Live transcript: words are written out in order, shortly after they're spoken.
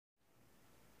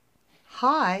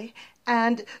Hi,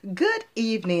 and good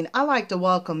evening. I'd like to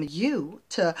welcome you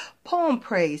to Poem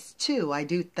Praise 2. I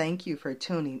do thank you for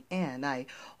tuning in. I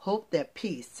hope that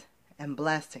peace and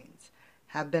blessings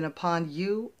have been upon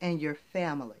you and your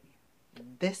family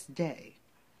this day.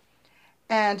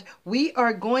 And we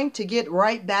are going to get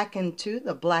right back into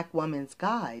the Black Woman's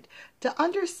Guide to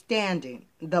Understanding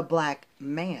the Black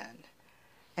Man.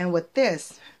 And with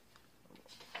this,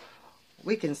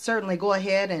 we can certainly go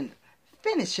ahead and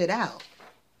finish it out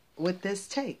with this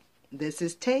take. This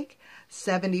is take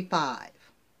 75,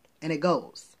 and it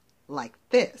goes like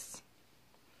this.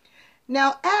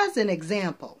 Now, as an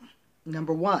example,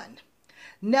 number 1,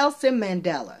 Nelson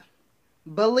Mandela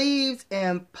believes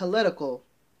in political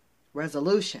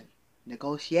resolution,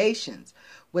 negotiations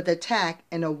with attack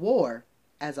and a war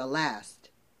as a last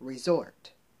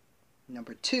resort.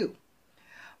 Number 2,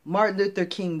 Martin Luther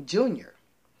King Jr.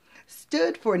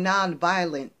 stood for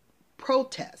nonviolent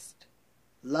protest,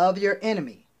 love your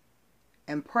enemy,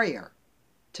 and prayer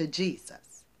to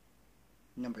Jesus.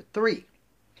 Number 3,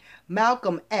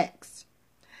 Malcolm X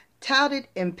touted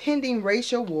impending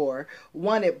racial war,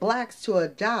 wanted blacks to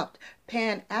adopt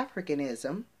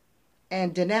Pan-Africanism,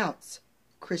 and denounce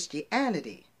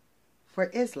Christianity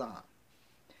for Islam.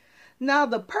 Now,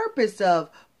 the purpose of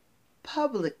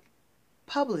publicly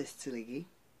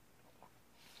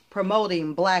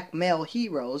promoting black male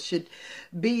heroes should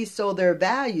be so their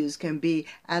values can be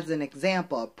as an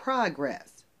example of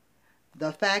progress.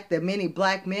 The fact that many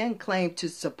black men claim to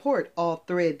support all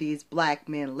three of these black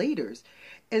men leaders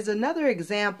is another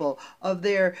example of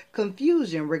their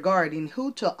confusion regarding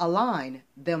who to align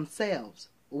themselves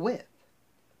with.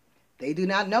 They do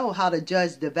not know how to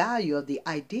judge the value of the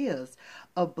ideas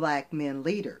of black men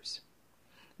leaders.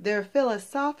 Their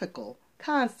philosophical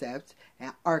concepts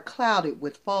are clouded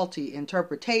with faulty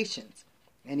interpretations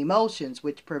and emotions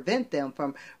which prevent them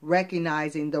from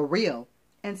recognizing the real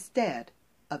instead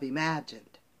of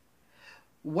imagined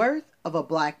worth of a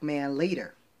black man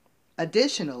leader.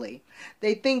 Additionally,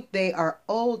 they think they are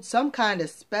owed some kind of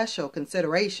special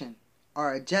consideration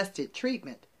or adjusted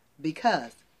treatment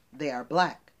because they are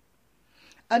black.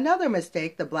 Another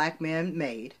mistake the black man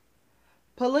made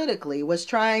politically was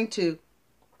trying to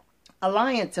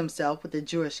alliance himself with the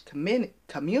Jewish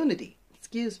community,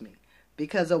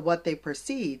 because of what they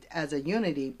perceived as a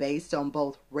unity based on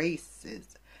both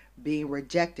races being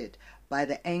rejected by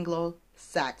the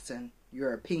Anglo-Saxon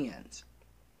Europeans.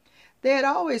 They had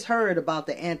always heard about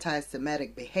the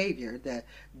anti-Semitic behavior that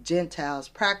Gentiles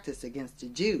practiced against the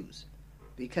Jews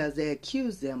because they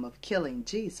accused them of killing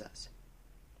Jesus.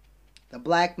 The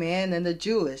black man and the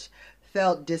Jewish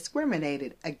felt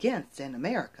discriminated against in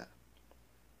America.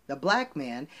 The black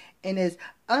man, in his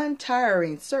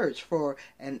untiring search for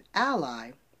an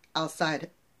ally outside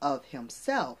of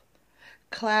himself,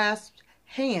 clasped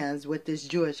hands with his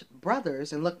Jewish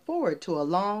brothers and looked forward to a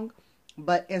long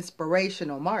but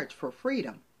inspirational march for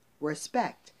freedom,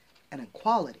 respect, and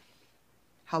equality.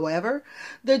 However,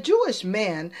 the Jewish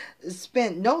man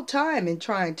spent no time in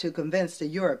trying to convince the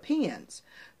Europeans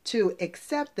to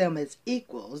accept them as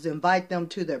equals, invite them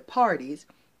to their parties,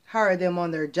 hire them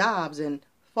on their jobs, and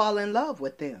fall in love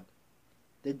with them.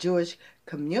 The Jewish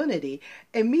community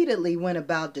immediately went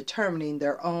about determining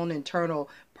their own internal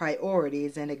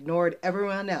priorities and ignored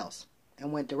everyone else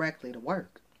and went directly to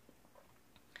work.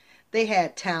 They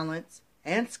had talents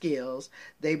and skills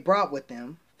they brought with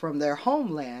them from their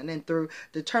homeland, and through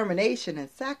determination and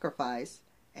sacrifice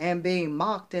and being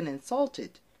mocked and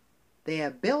insulted, they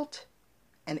have built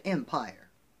an empire.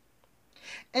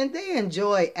 And they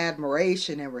enjoy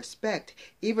admiration and respect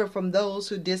even from those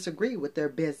who disagree with their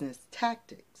business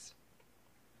tactics.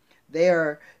 They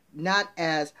are not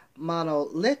as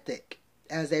monolithic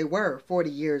as they were 40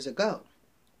 years ago,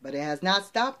 but it has not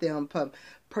stopped them from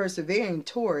persevering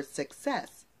towards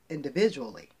success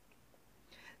individually.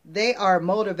 They are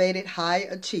motivated high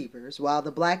achievers, while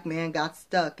the black man got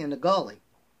stuck in the gully.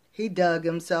 He dug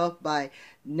himself by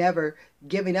never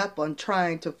giving up on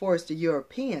trying to force the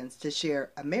Europeans to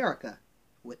share America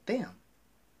with them.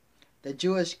 The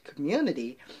Jewish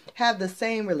community have the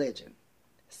same religion,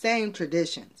 same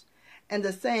traditions, and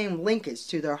the same linkage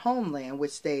to their homeland,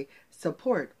 which they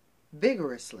support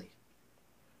vigorously.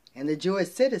 And the Jewish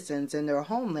citizens in their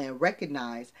homeland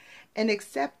recognize and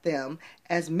accept them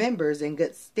as members in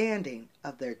good standing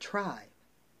of their tribe.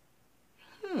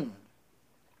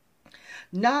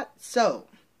 Not so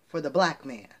for the black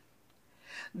man.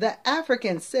 The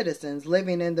African citizens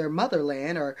living in their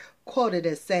motherland are quoted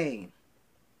as saying,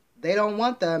 they don't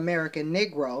want the American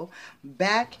Negro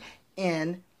back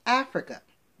in Africa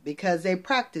because they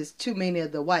practice too many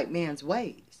of the white man's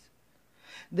ways.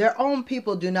 Their own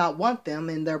people do not want them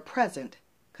in their present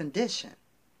condition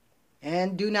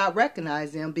and do not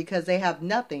recognize them because they have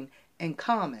nothing in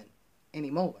common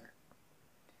anymore.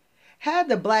 Had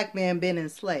the black man been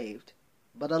enslaved,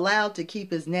 but allowed to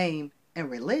keep his name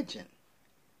and religion,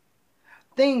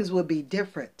 things would be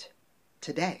different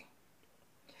today.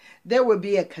 There would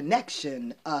be a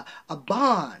connection, a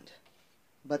bond,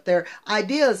 but their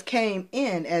ideas came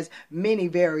in as many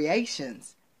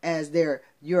variations as their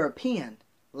European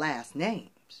last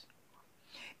names.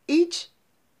 Each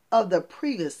of the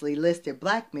previously listed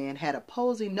black men had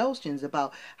opposing notions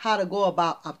about how to go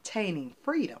about obtaining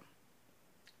freedom,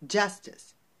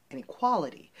 justice, and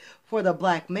equality for the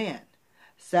black man.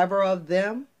 Several of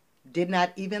them did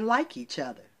not even like each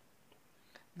other.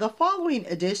 The following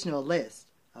additional list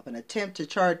of an attempt to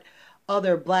chart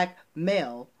other black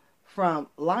male from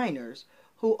liners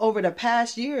who over the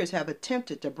past years have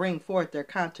attempted to bring forth their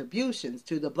contributions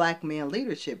to the black man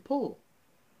leadership pool.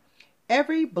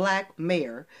 Every black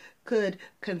mayor could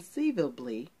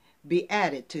conceivably be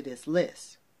added to this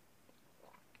list.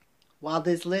 While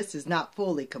this list is not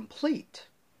fully complete,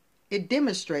 it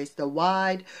demonstrates the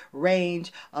wide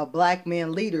range of black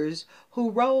men leaders who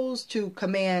rose to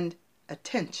command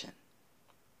attention.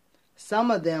 Some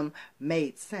of them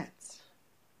made sense.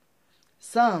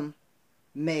 Some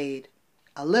made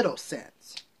a little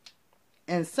sense.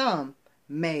 And some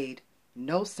made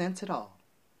no sense at all.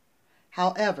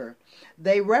 However,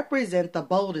 they represent the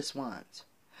boldest ones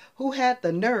who had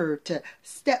the nerve to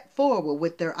step forward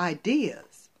with their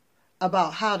ideas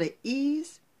about how to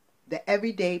ease the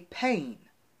everyday pain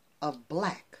of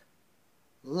black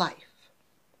life.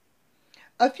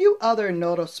 A few other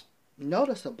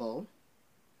noticeable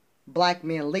black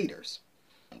men leaders.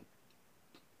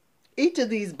 Each of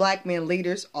these black men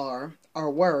leaders are or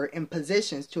were in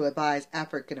positions to advise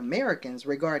African Americans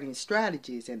regarding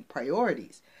strategies and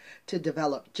priorities to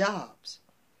develop jobs,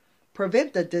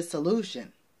 prevent the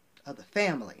dissolution of the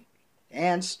family,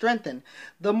 and strengthen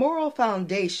the moral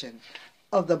foundation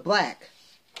of the black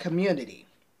community.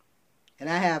 And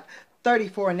I have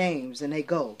 34 names, and they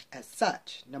go as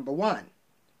such. Number 1,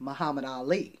 Muhammad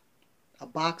Ali, a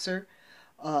boxer,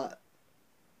 a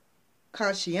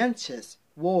conscientious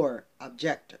war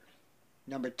objector.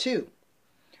 Number 2,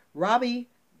 Rabi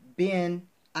bin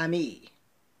Ami,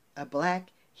 a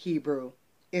black Hebrew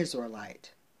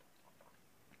Israelite.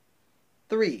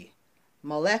 3,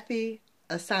 Molefi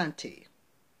Asante,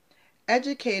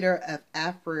 educator of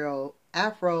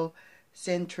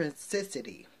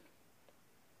Afrocentricity.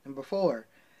 Number 4,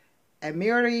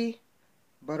 Amiri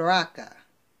Baraka,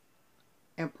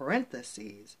 in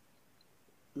parentheses,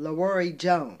 Lawori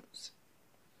Jones,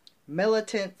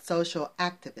 militant social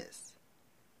activist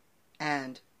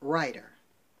and writer.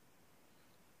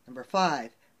 Number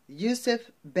 5,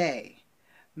 Yusuf Bey,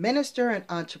 minister and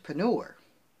entrepreneur.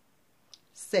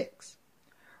 6,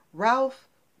 Ralph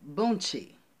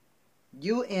Bunche,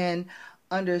 UN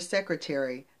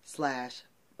undersecretary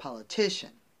 /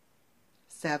 politician.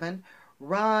 7,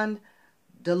 Ron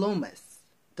DeLooms,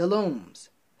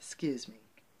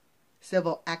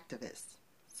 civil activist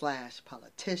 /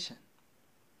 politician.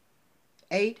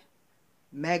 8,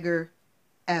 Medgar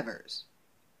Evers,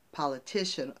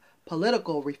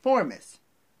 political reformist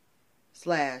 /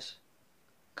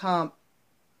 comp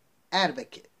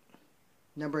advocate.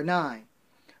 Number 9,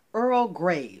 Earl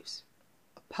Graves,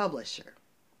 a publisher.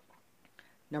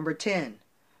 Number 10,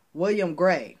 William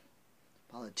Gray,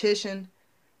 politician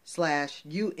 /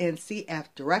 UNCF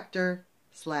director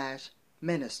 /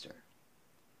 minister.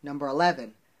 Number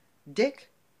 11, Dick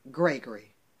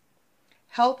Gregory,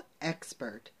 health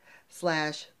expert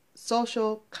 /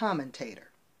 social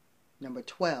commentator. Number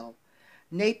 12,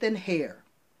 Nathan Hare,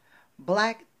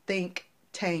 black think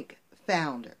tank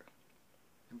founder.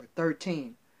 Number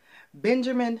 13,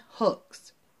 Benjamin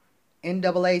Hooks,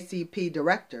 NAACP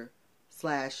director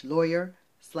 / lawyer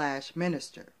 /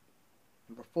 minister.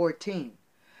 Number 14,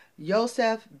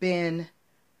 Yosef bin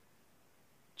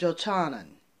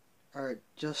Jochanan,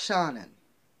 Jochanan,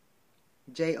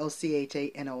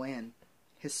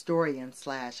 historian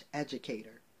 /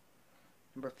 educator.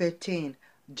 Number 15,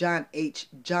 John H.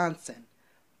 Johnson,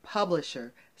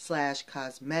 publisher /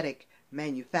 cosmetic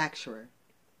manufacturer.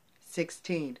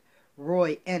 16,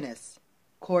 Roy Ennis,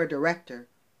 core director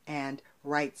and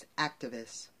rights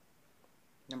activist.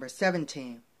 Number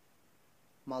 17,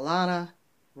 Maulana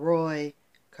Roy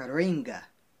Karinga,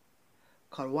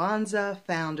 Kwanzaa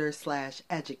founder /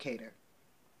 educator.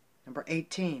 Number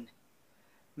 18,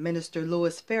 Minister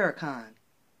Louis Farrakhan,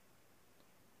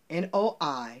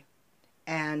 NOI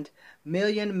and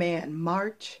Million Man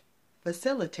March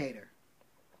facilitator.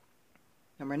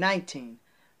 Number 19,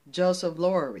 Joseph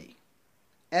Lowery,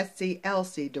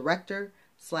 SCLC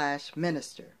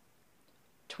Director/Minister.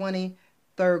 20.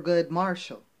 Thurgood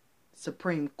Marshall,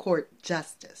 Supreme Court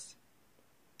Justice.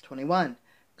 21.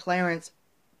 Clarence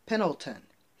Pendleton,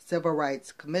 Civil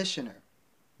Rights Commissioner.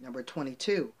 Number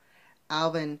 22.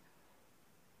 Alvin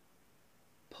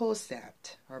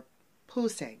Poussant,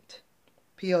 Poussant,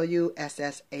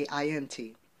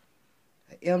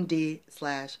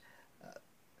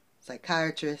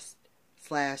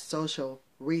 MD/psychiatrist/social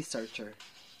researcher.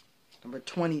 Number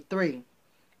 23.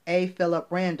 A. Philip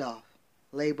Randolph,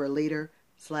 labor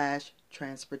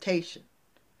leader/transportation.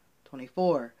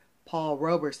 24. Paul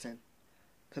Robeson,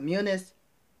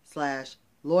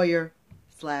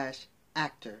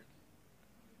 communist/lawyer/actor.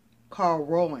 Carl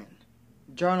Rowan,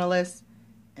 journalist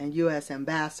and U.S.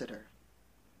 ambassador.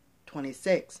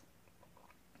 26.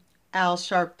 Al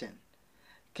Sharpton,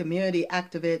 community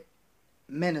activist,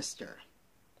 minister.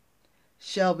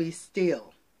 Shelby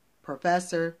Steele,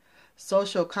 professor,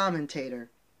 social commentator,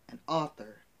 and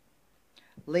author.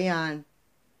 Leon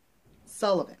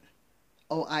Sullivan,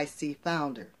 OIC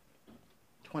founder.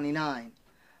 29.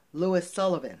 Louis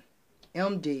Sullivan,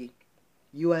 MD,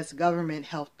 U.S. Government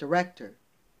Health Director.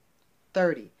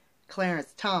 30.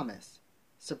 Clarence Thomas,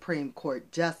 Supreme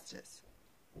Court Justice.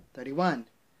 31.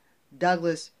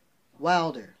 Douglas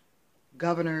Wilder,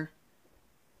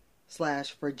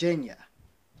 Governor/Virginia.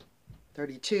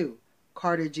 32.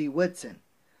 Carter G. Woodson,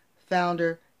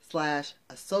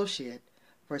 founder/associate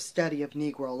for study of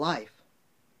Negro life.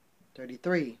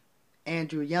 33.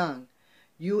 Andrew Young,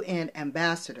 UN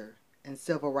ambassador and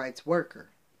civil rights worker.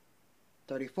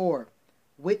 34.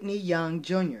 Whitney Young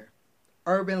Jr.,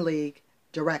 Urban League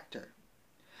director.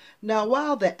 Now,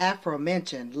 while the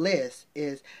aforementioned list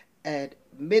is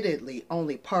admittedly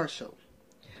only partial,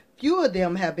 few of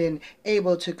them have been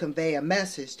able to convey a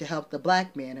message to help the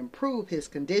black man improve his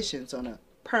conditions on a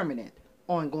permanent,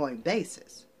 ongoing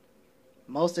basis.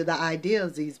 Most of the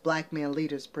ideas these black men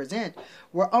leaders present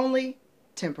were only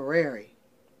temporary.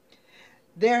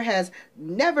 There has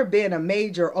never been a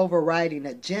major overriding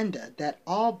agenda that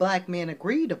all black men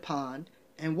agreed upon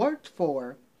and worked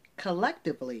for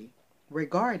collectively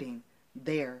regarding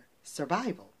their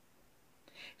survival.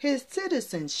 His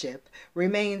citizenship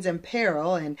remains in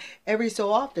peril, and every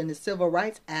so often the Civil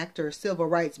Rights Act or Civil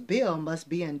Rights Bill must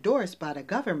be endorsed by the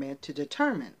government to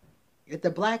determine if the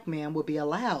black man will be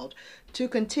allowed to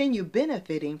continue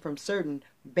benefiting from certain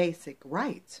basic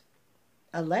rights,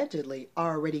 allegedly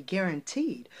already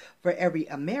guaranteed for every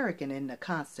American in the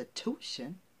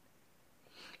Constitution.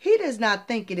 He does not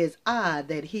think it is odd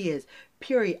that he is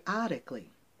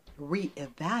periodically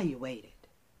reevaluated,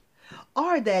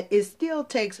 or that it still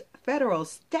takes federal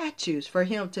statutes for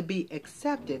him to be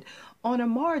accepted on a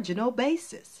marginal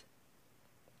basis.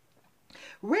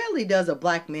 Rarely does a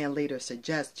black man leader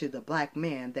suggest to the black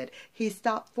man that he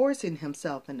stop forcing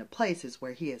himself into places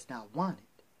where he is not wanted,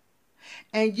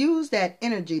 and use that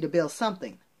energy to build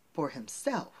something for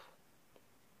himself.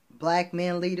 Black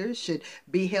men leaders should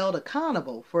be held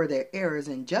accountable for their errors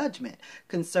in judgment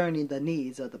concerning the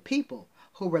needs of the people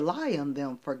who rely on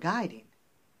them for guidance,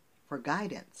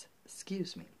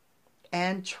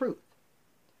 and truth.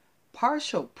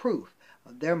 Partial proof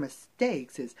of their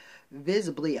mistakes is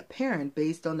visibly apparent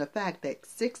based on the fact that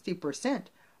 60%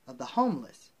 of the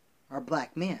homeless are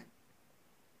black men.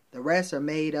 The rest are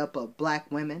made up of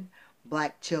black women,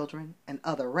 black children, and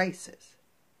other races.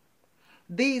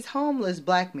 These homeless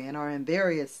black men are in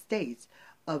various states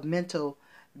of mental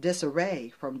disarray,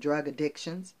 from drug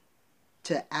addictions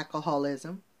to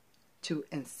alcoholism to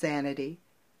insanity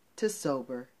to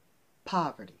sober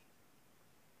poverty.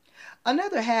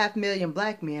 Another 500,000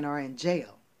 black men are in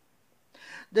jail.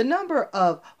 The number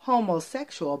of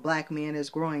homosexual black men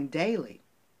is growing daily,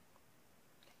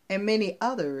 and many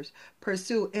others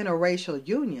pursue interracial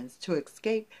unions to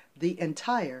escape the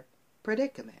entire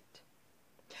predicament.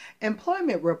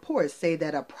 Employment reports say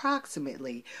that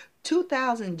approximately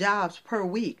 2,000 jobs per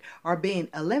week are being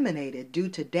eliminated due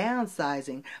to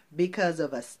downsizing because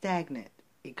of a stagnant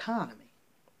economy.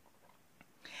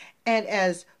 And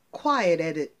as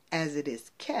quiet as it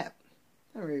is kept,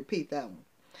 let me repeat that one,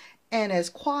 and as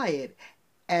quiet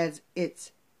as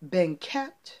it's been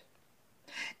kept,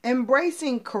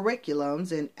 embracing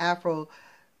curriculums in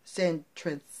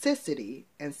Afrocentricity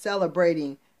and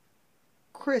celebrating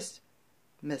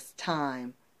Christmas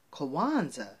time,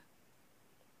 Kwanzaa,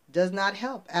 does not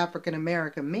help African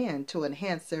American men to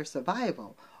enhance their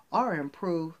survival or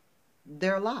improve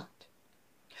their lot.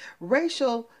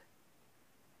 Racial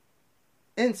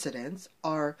incidents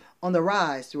are on the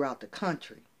rise throughout the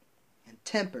country, and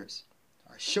tempers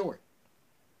are short.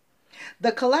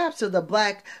 The collapse of the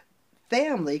black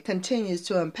family continues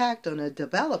to impact on the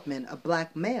development of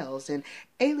black males and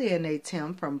alienates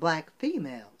him from black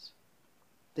females.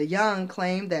 The young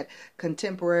claim that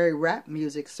contemporary rap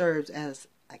music serves as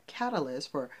a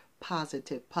catalyst for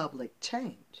positive public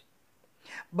change.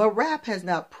 But rap has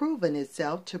not proven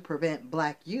itself to prevent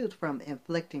black youth from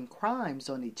inflicting crimes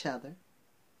on each other.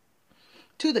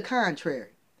 To the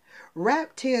contrary,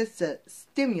 rap tends to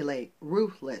stimulate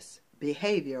ruthless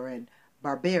behavior and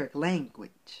barbaric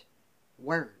language.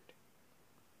 Word.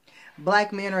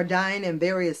 Black men are dying in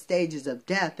various stages of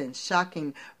death in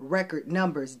shocking record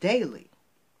numbers daily,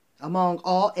 among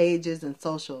all ages and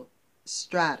social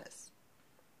stratus.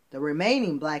 The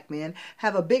remaining black men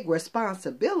have a big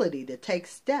responsibility to take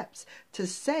steps to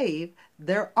save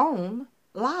their own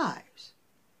lives.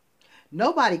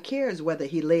 Nobody cares whether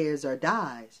he lives or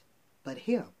dies but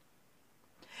him.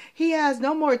 He has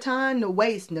no more time to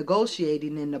waste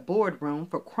negotiating in the boardroom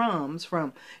for crumbs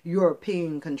from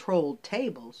European-controlled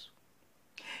tables.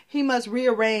 He must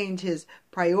rearrange his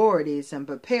priorities and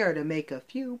prepare to make a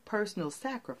few personal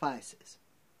sacrifices.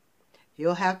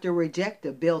 He'll have to reject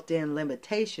the built-in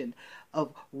limitation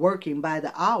of working by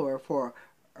the hour for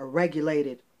a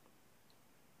regulated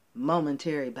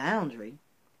momentary boundary.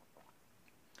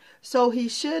 So he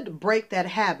should break that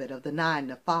habit of the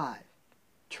 9-to-5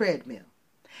 treadmill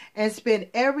and spend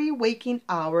every waking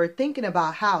hour thinking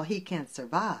about how he can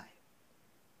survive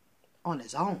on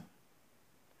his own.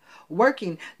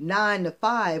 Working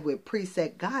 9-to-5 with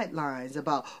preset guidelines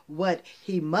about what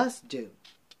he must do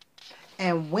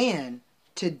and when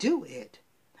to do it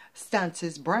stunts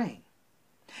his brain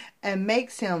and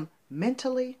makes him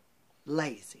mentally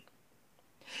lazy.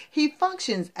 He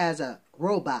functions as a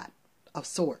robot of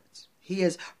sorts. He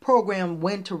is programmed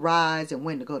when to rise and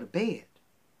when to go to bed,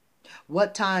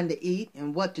 what time to eat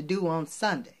and what to do on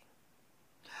Sunday.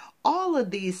 All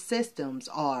of these systems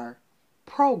are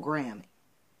programming.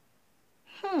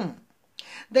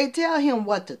 They tell him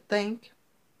what to think.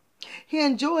 He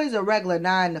enjoys a regular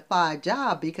 9-to-5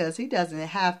 job because he doesn't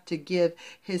have to give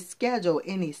his schedule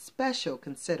any special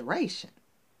consideration.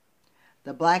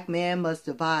 The black man must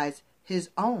devise his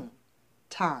own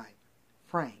time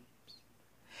frames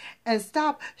and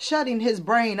stop shutting his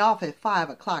brain off at 5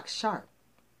 o'clock sharp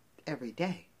every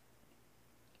day.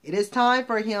 It is time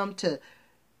for him to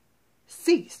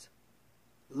cease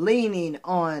leaning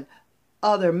on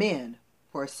other men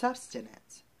for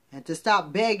sustenance and to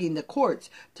stop begging the courts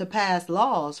to pass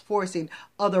laws forcing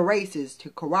other races to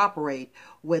cooperate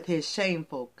with his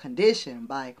shameful condition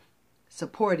by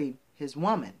supporting his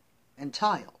woman and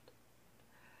child.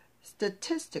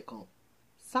 Statistical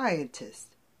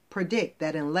scientists predict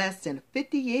that in less than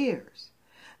 50 years,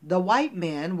 the white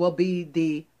man will be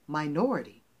the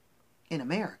minority in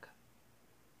America.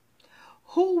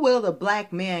 Who will the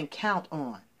black man count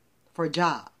on for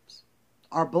jobs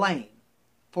or blame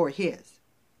for his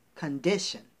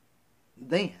condition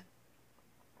then?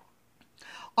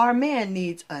 Our man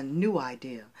needs a new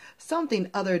idea, something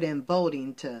other than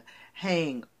voting to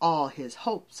hang all his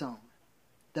hopes on.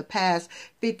 The past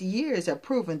 50 years have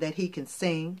proven that he can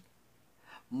sing,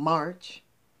 march,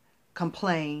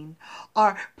 complain,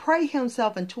 or pray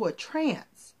himself into a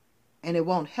trance, and it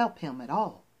won't help him at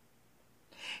all.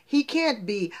 He can't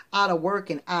be out of work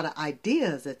and out of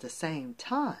ideas at the same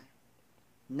time,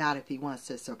 not if he wants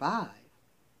to survive.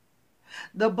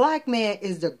 The black man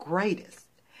is the greatest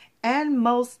and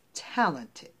most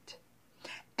talented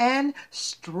and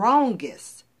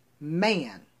strongest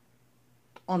man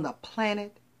on the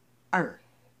planet Earth.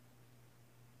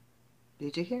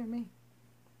 Did you hear me?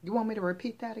 You want me to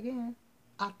repeat that again?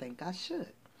 I think I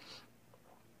should.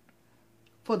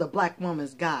 For the Black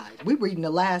Woman's Guide. We're reading the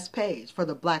last page for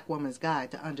the Black Woman's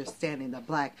Guide to Understanding the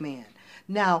Black Man.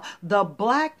 Now, the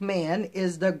black man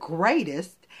is the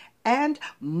greatest and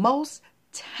most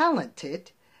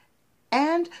talented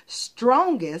and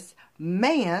strongest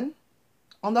man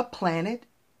on the planet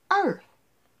Earth.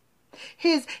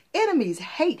 His enemies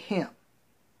hate him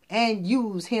and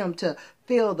use him to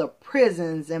fill the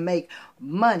prisons and make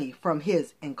money from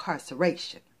his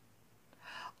incarceration.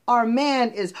 Our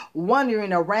man is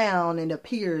wandering around and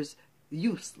appears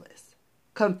useless,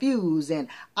 confused and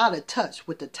out of touch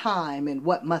with the time and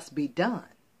what must be done.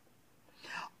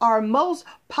 Our most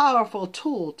powerful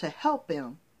tool to help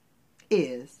him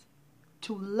is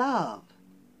to love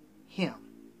him,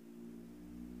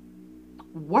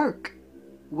 work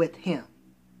with him,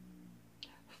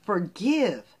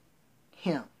 forgive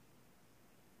him,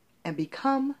 and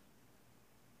become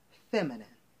feminine.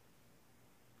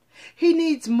 He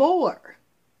needs more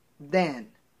than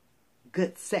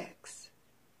good sex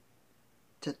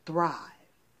to thrive.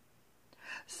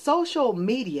 social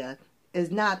media is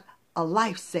not a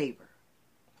lifesaver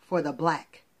for the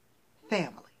black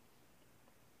family.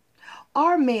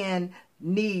 Our man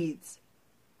needs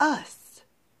us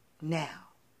now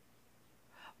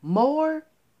more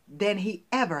than he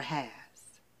ever has.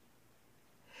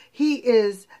 He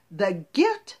is the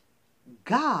gift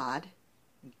God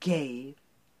gave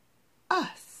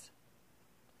us.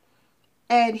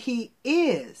 And he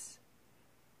is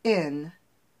in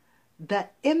the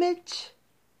image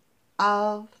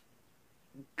of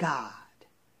God.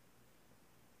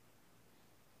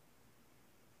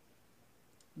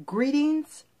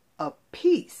 Greetings of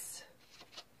peace.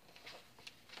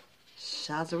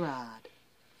 Shazarad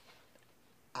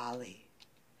Ali.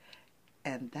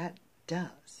 And that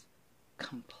does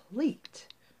complete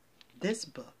this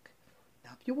book.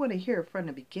 Now, if you want to hear it from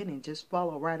the beginning, just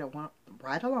follow right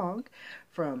along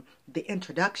from the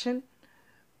introduction,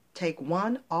 take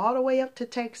 1 all the way up to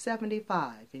take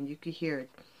 75, and you can hear it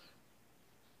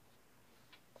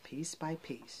piece by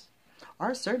piece.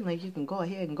 Or certainly you can go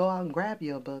ahead and go out and grab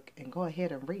your book and go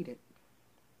ahead and read it.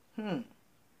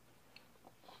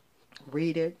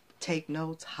 Read it, take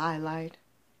notes, highlight,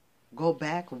 go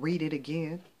back, read it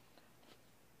again.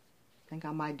 I think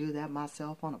I might do that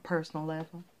myself on a personal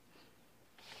level.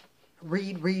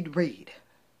 Read.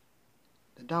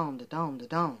 The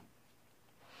dome.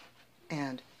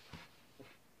 And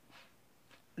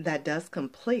that does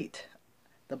complete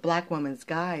the Black Woman's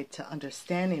Guide to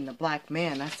Understanding the Black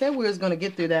Man. I said we was going to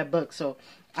get through that book so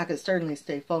I could certainly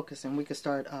stay focused and we could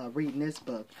start reading this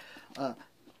book.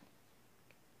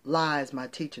 Lies My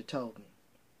Teacher Told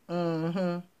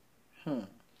Me.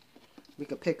 We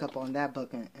could pick up on that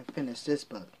book and finish this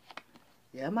book.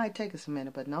 Yeah, it might take us a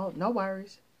minute, but no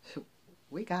worries.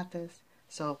 We got this.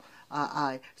 So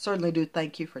I certainly do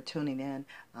thank you for tuning in.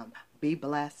 Be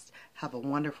blessed. Have a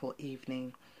wonderful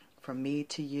evening. From me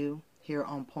to you here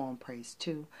on Poem Praise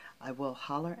 2. I will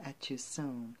holler at you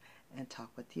soon and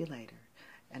talk with you later.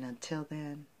 And until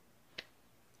then,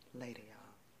 later,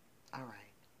 y'all. All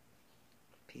right.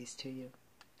 Peace to you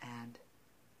and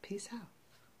peace out.